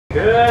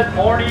Good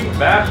morning,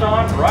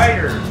 Vashon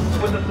riders.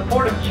 With the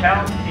support of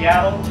Challenge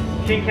Seattle,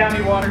 King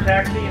County Water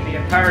Taxi, and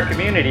the entire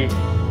community,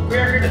 we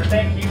are here to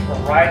thank you for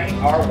riding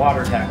our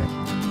water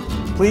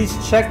taxi. Please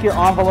check your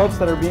envelopes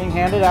that are being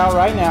handed out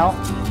right now,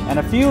 and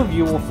a few of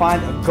you will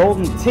find a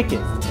golden ticket,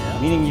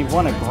 meaning you've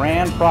won a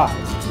grand prize.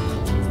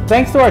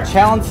 Thanks to our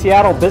Challenge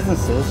Seattle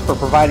businesses for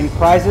providing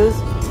prizes,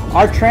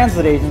 our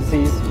transit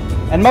agencies,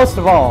 and most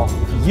of all,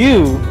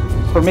 you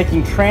for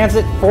making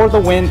Transit for the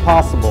Win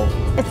possible.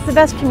 It's the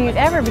best commute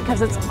ever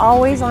because it's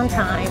always on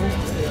time.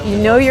 You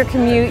know your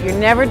commute, you're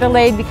never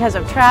delayed because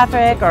of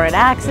traffic or an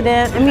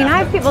accident. I mean, I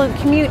have people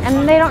who commute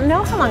and they don't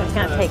know how long it's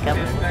going to take them.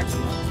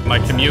 My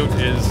commute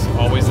is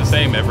always the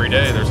same every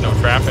day. There's no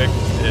traffic.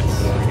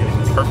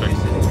 It's perfect.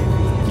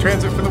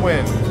 Transit for the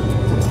win.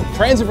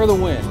 Transit for the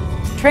Win.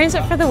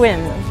 Transit for the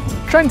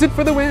Win. Transit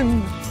for the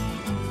win.